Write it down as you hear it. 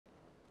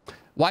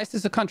Why is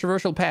this a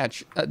controversial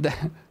patch?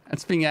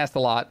 That's being asked a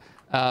lot.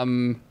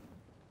 Uh-oh,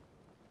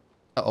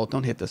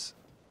 don't hit this.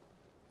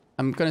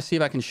 I'm gonna see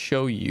if I can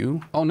show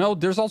you. Oh no,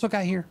 there's also a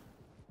guy here.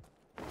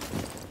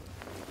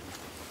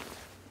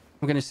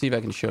 I'm gonna see if I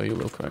can show you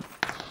real quick.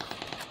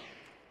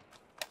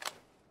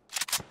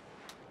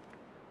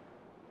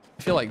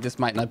 I feel like this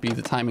might not be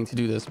the timing to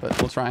do this, but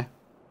we'll try.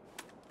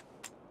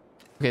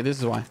 Okay, this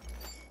is why.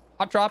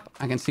 Hot drop,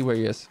 I can see where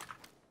he is.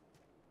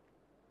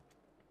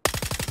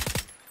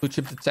 Blue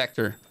chip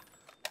detector.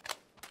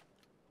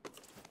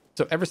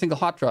 So every single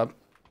hot drop,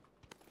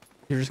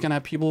 you're just gonna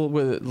have people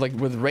with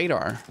with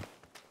radar.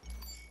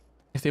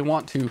 If they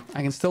want to.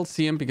 I can still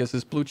see him because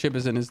his blue chip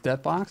is in his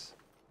dead box.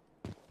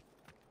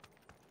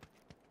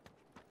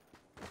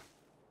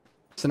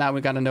 So now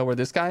we gotta know where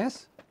this guy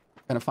is.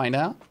 Gonna find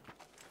out.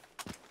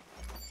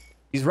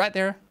 He's right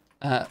there,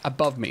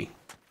 above me.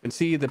 You can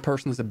see the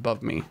person is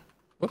above me.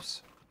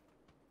 Whoops.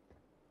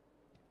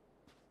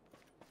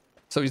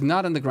 So he's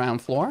not on the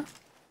ground floor.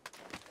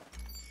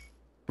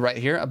 Right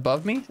here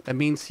above me. That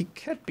means he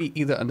could be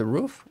either on the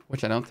roof,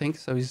 which I don't think.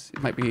 So he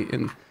might be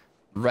in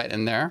right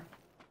in there.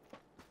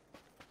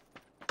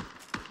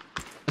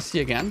 Let's see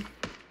again.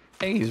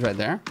 Hey, he's right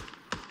there.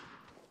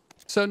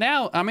 So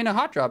now I'm in a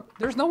hot drop.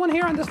 There's no one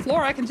here on this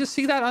floor. I can just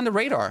see that on the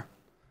radar.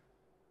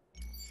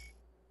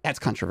 That's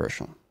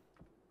controversial.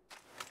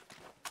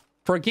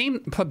 For a game,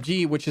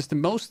 PUBG, which is the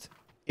most,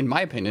 in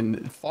my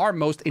opinion, far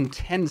most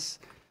intense,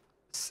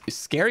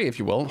 scary, if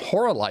you will,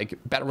 horror-like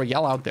battle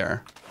royale out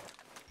there.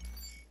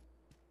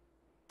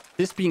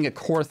 This being a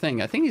core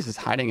thing. I think he's just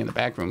hiding in the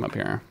back room up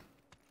here.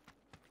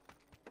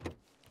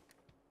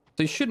 So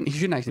he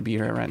shouldn't actually be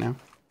here right now.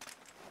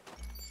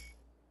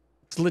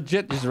 It's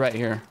legit just right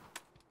here.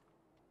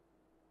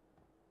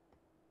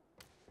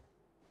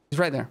 He's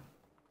right there.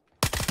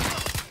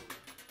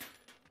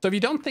 So if you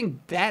don't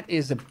think that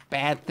is a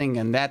bad thing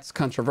and that's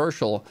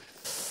controversial,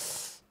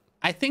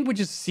 I think we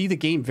just see the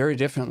game very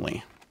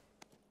differently.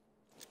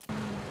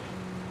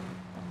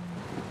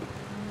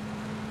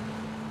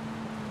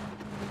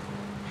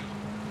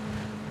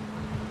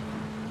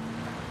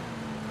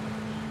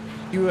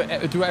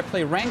 Do I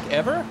play rank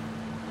ever?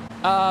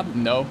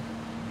 No,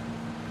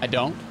 I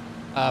don't.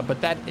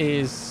 But that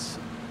is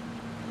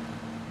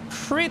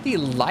pretty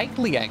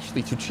likely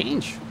actually to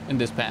change in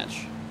this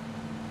patch.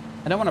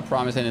 I don't want to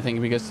promise anything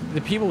because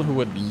the people who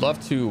would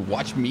love to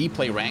watch me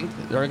play ranked,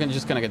 they're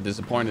just gonna get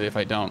disappointed if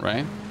I don't,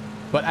 right?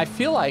 But I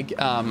feel like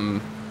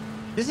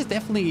this is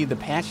definitely the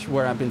patch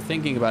where I've been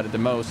thinking about it the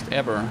most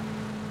ever.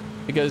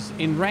 Because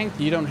in ranked,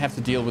 you don't have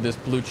to deal with this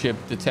blue chip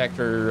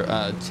detector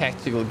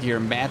tactical gear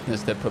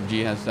madness that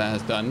PUBG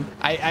has done.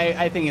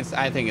 I think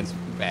it's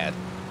bad,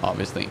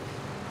 obviously.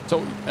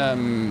 So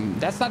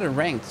that's not a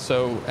ranked.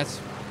 So that's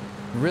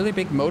a really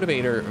big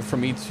motivator for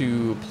me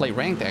to play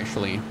ranked.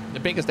 Actually, the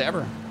biggest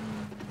ever.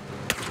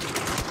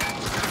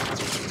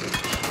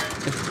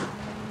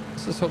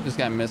 Let's just hope this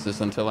guy misses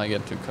until I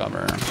get to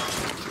cover.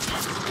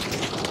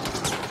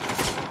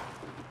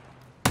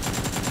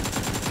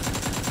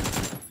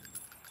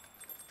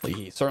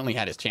 He certainly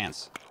had his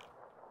chance.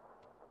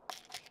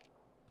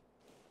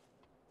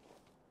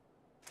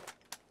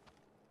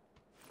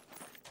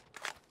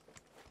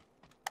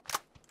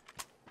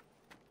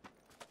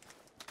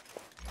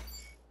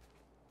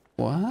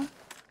 What?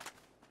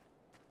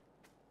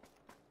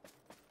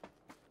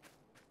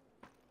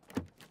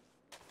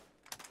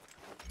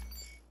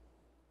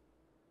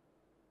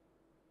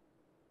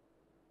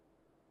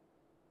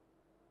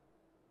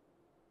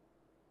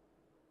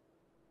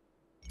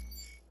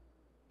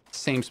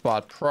 Same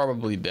spot,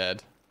 probably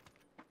dead.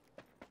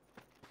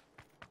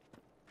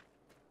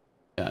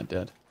 Yeah,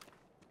 dead.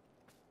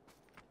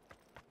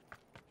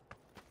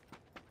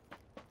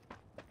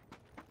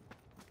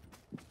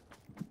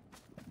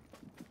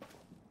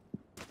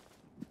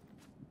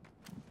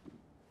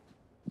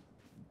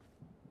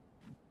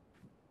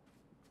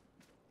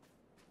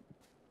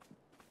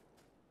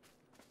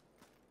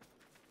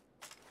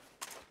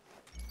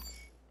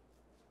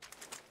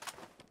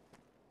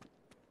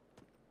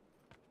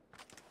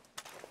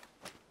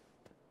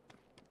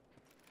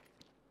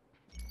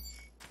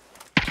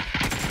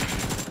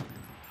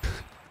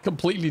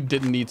 Completely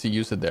didn't need to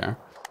use it there.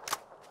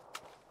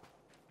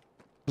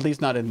 At least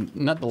not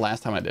the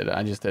last time I did it.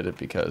 I just did it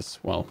because,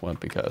 well,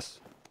 because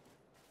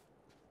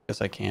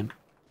I can.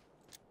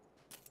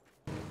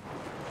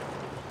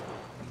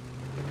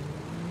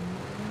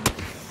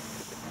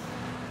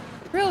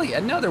 Really,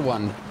 another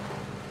one.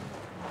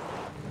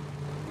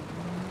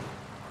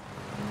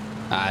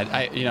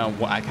 You know,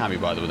 I can't be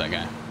bothered with that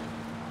guy.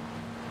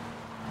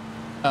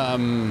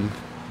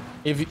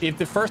 If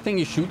the first thing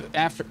you shoot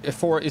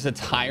for is a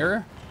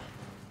tire,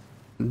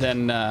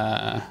 then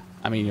I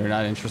mean, you're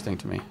not interesting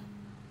to me.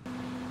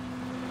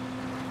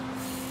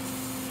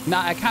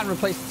 Now I can't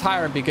replace the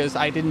tire because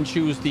I didn't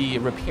choose the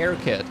repair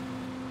kit.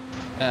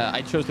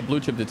 I chose the blue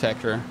chip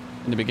detector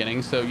in the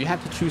beginning, so you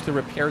have to choose the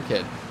repair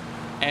kit.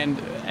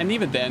 And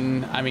even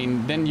then, I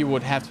mean, then you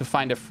would have to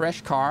find a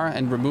fresh car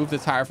and remove the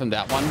tire from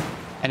that one.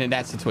 And in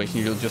that situation,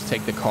 you'll just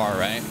take the car,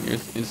 right?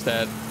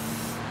 Instead.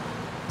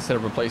 instead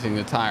of replacing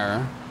the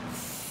tire.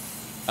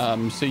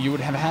 So you would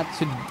have had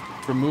to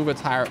remove a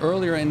tire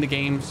earlier in the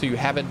game, so you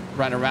have it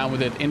run around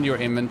with it in your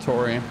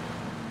inventory.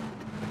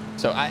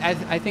 So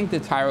I think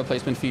the tire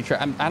replacement feature,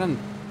 I'm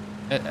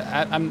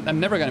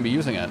never going to be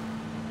using it.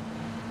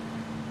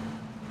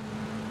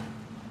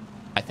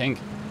 I think,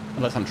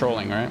 unless I'm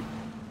trolling, right?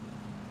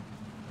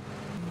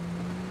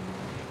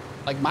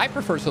 Like, my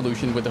preferred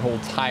solution with the whole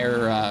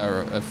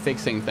tire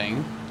fixing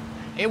thing,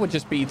 it would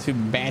just be to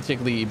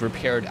magically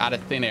repair it out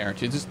of thin air,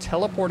 to just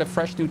teleport a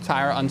fresh new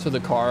tire onto the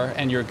car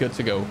and you're good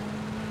to go.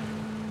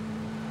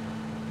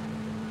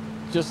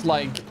 Just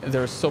like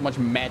there's so much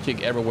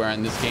magic everywhere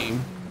in this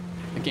game.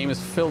 The game is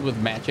filled with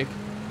magic.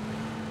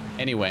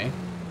 Anyway.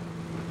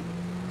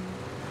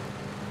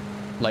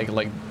 Like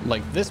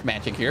this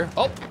magic here.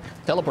 Oh,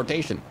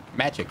 teleportation.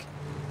 Magic.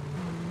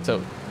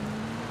 So,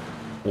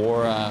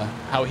 or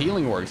how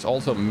healing works,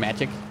 also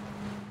magic.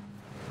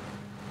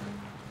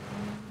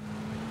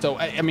 So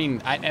I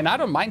mean, I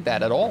don't mind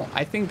that at all.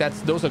 I think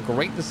those are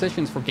great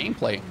decisions for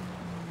gameplay.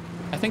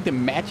 I think the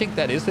magic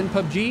that is in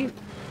PUBG,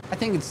 I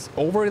think it's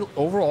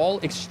overall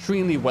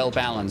extremely well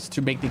balanced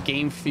to make the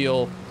game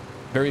feel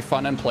very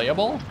fun and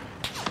playable,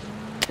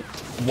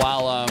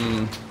 while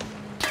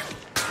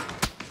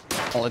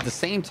at the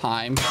same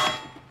time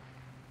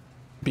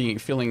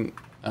feeling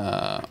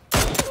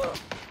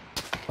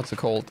what's it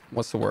called?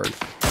 What's the word?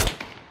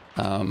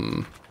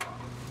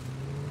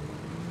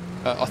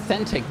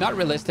 Authentic, not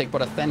realistic,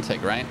 but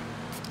authentic, right?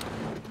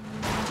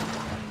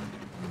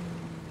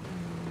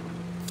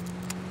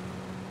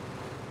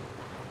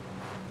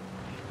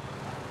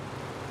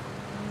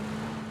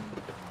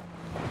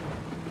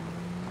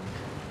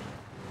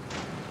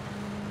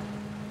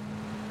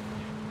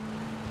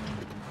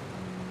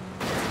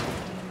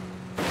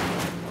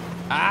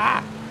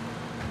 Ah!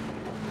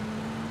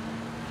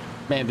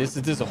 Man, this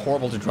is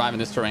horrible to drive in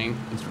this terrain.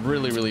 It's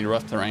really, really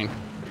rough terrain.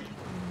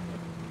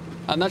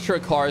 I'm not sure a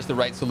car is the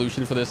right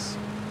solution for this,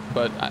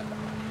 but I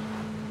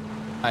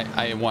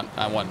want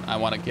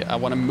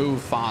to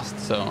move fast,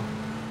 so.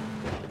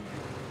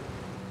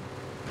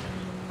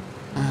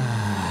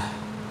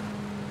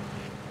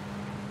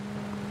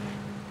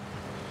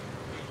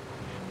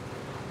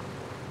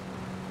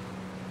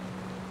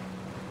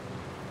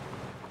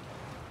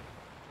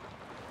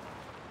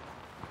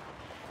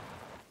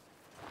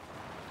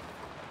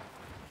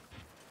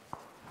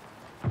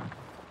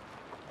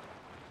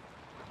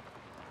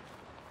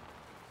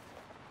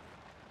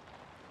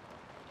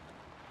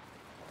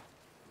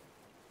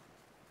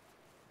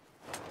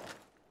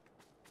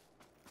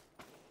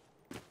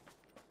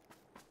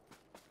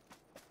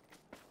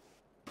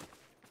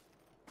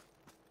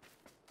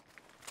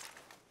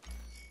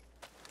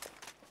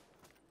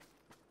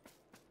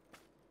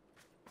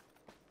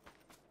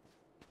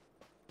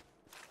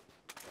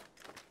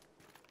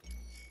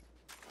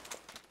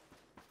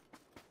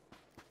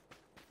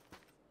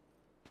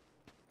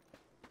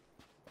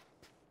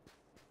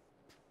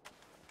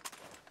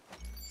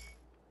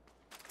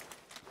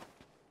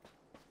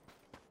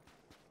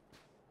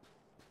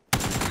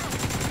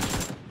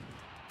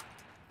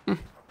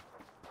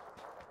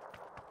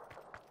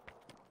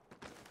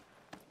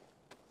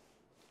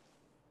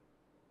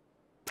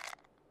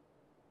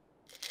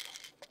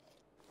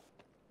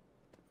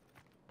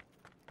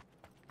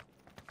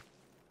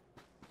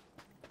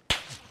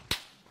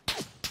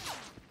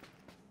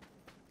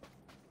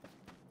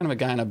 Kind of a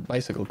guy on a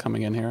bicycle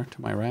coming in here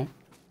to my right.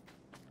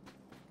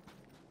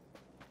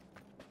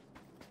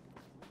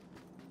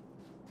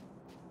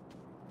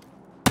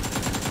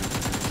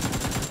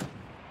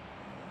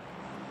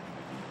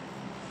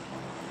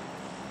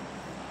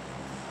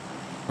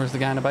 Where's the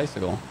guy on a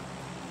bicycle?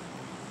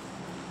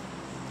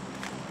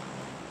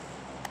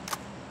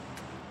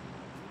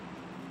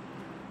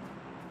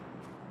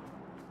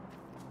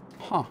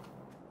 Huh.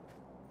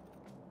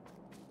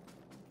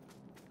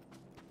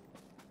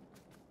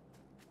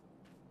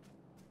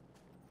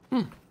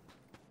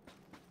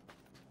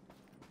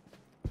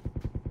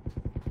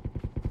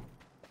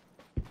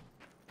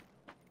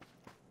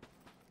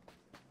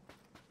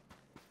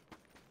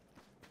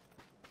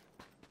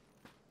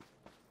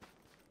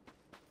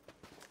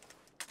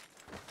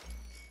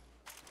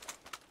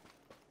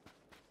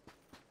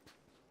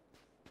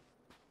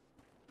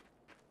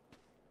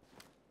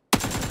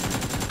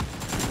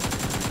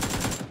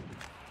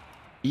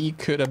 He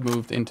could have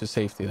moved into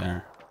safety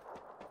there.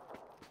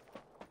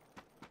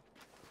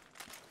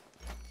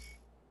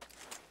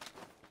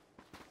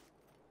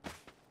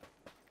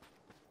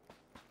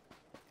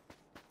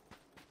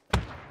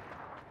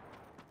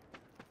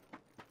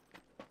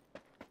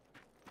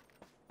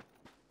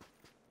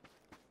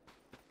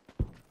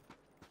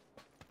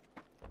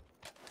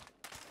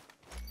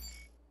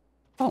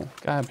 Oh,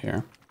 guy up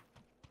here.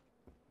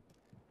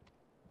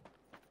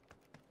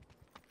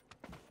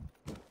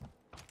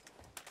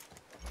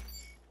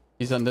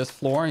 He's on this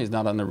floor. He's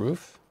not on the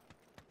roof.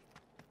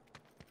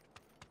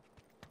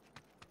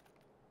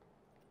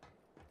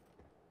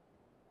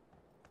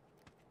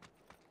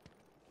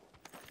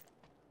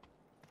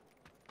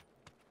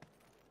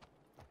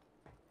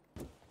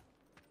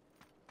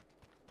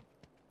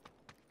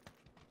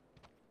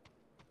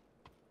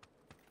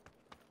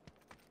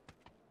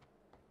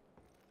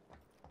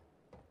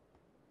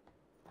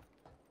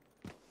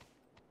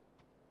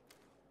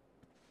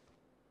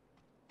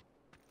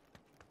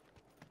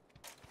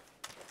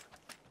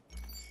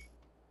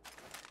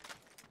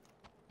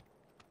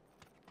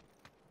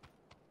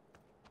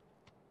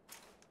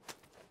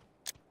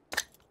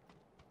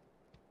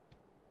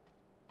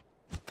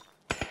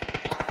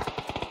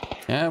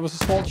 Yeah, it was a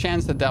small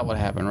chance that that would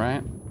happen,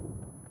 right?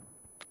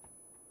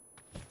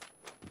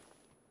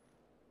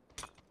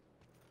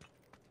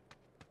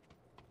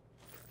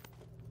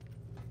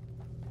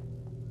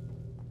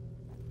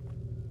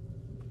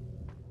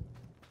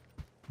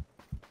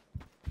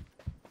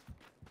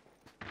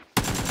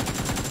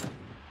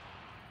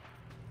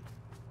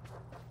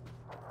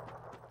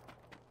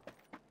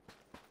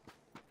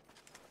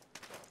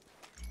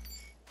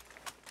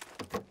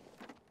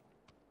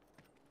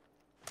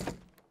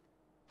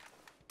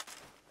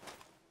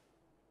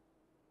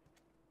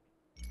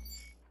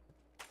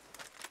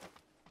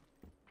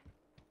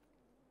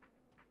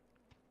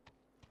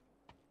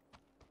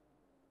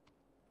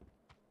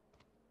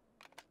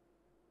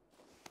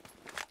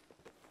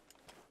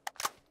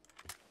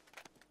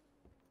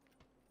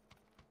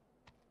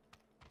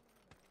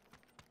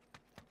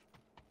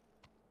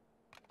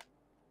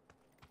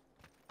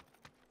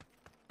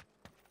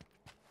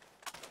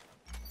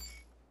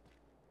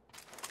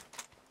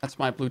 That's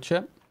my blue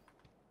chip.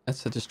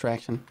 That's a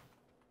distraction.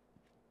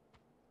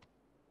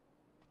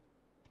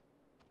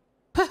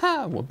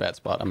 Haha, what bad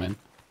spot I'm in.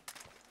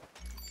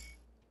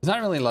 There's not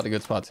really a lot of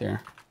good spots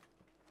here.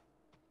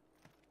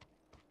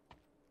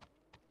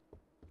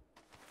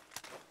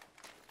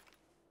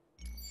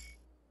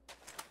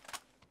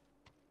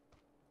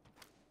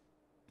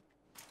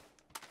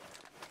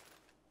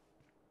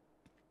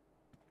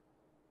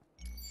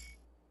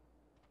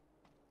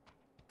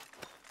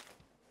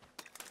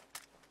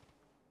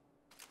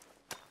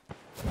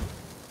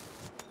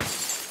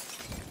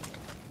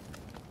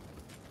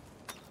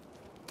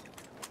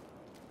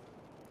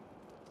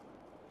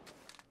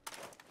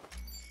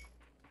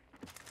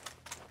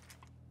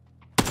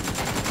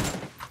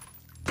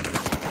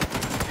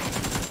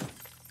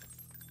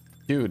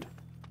 Dude,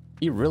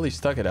 he really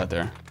stuck it out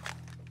there.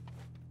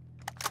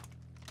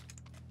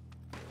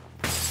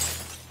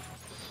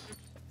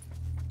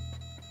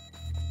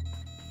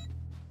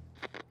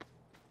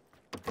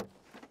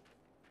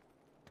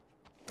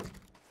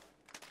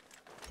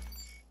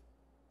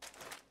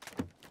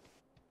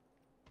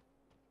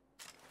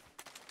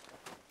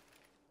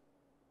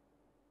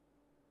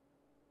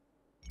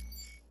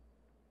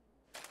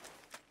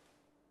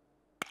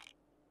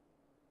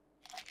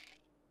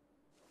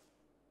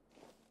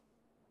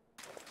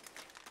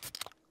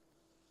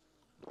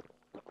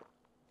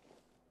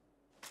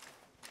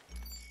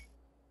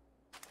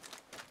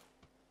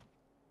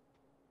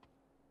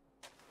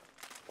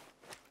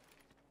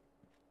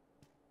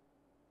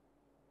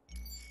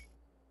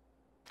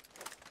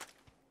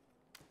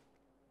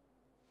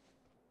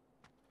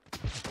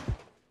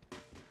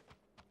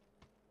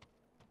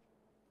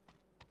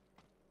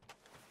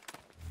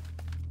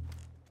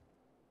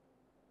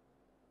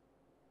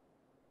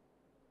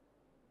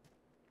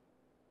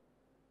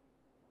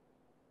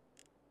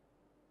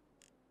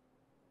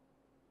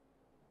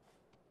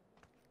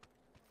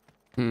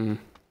 Hmm.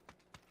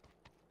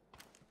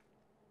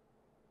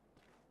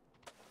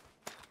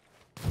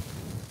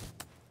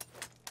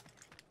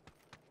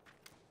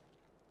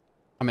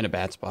 I'm in a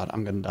bad spot.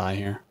 I'm gonna die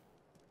here.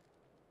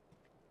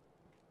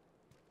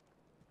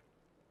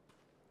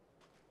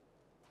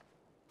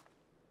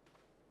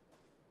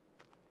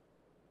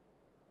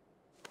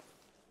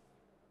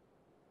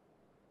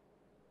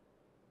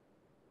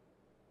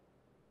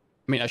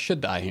 I mean, I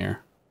should die here.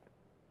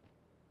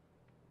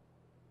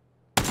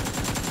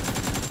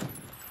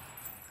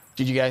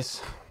 GG,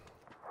 guys.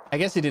 I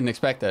guess he didn't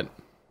expect it.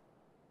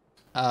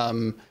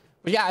 But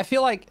yeah, I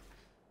feel like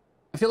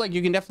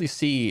you can definitely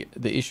see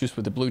the issues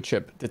with the blue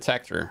chip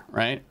detector,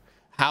 right?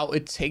 How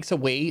it takes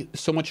away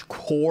so much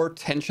core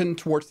tension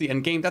towards the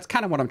end game. That's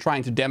kind of what I'm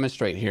trying to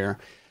demonstrate here.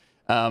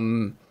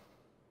 Yeah,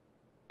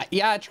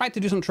 I tried to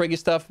do some tricky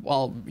stuff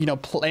while, you know,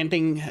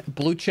 planting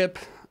blue chip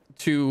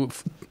to,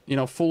 you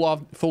know,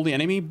 fool the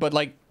enemy. But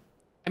like,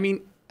 I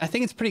mean, I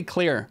think it's pretty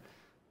clear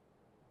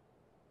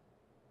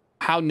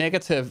how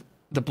negative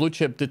the blue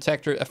chip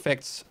detector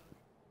affects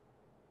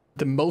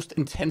the most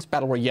intense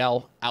battle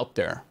royale out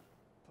there,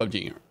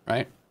 PUBG,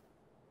 right?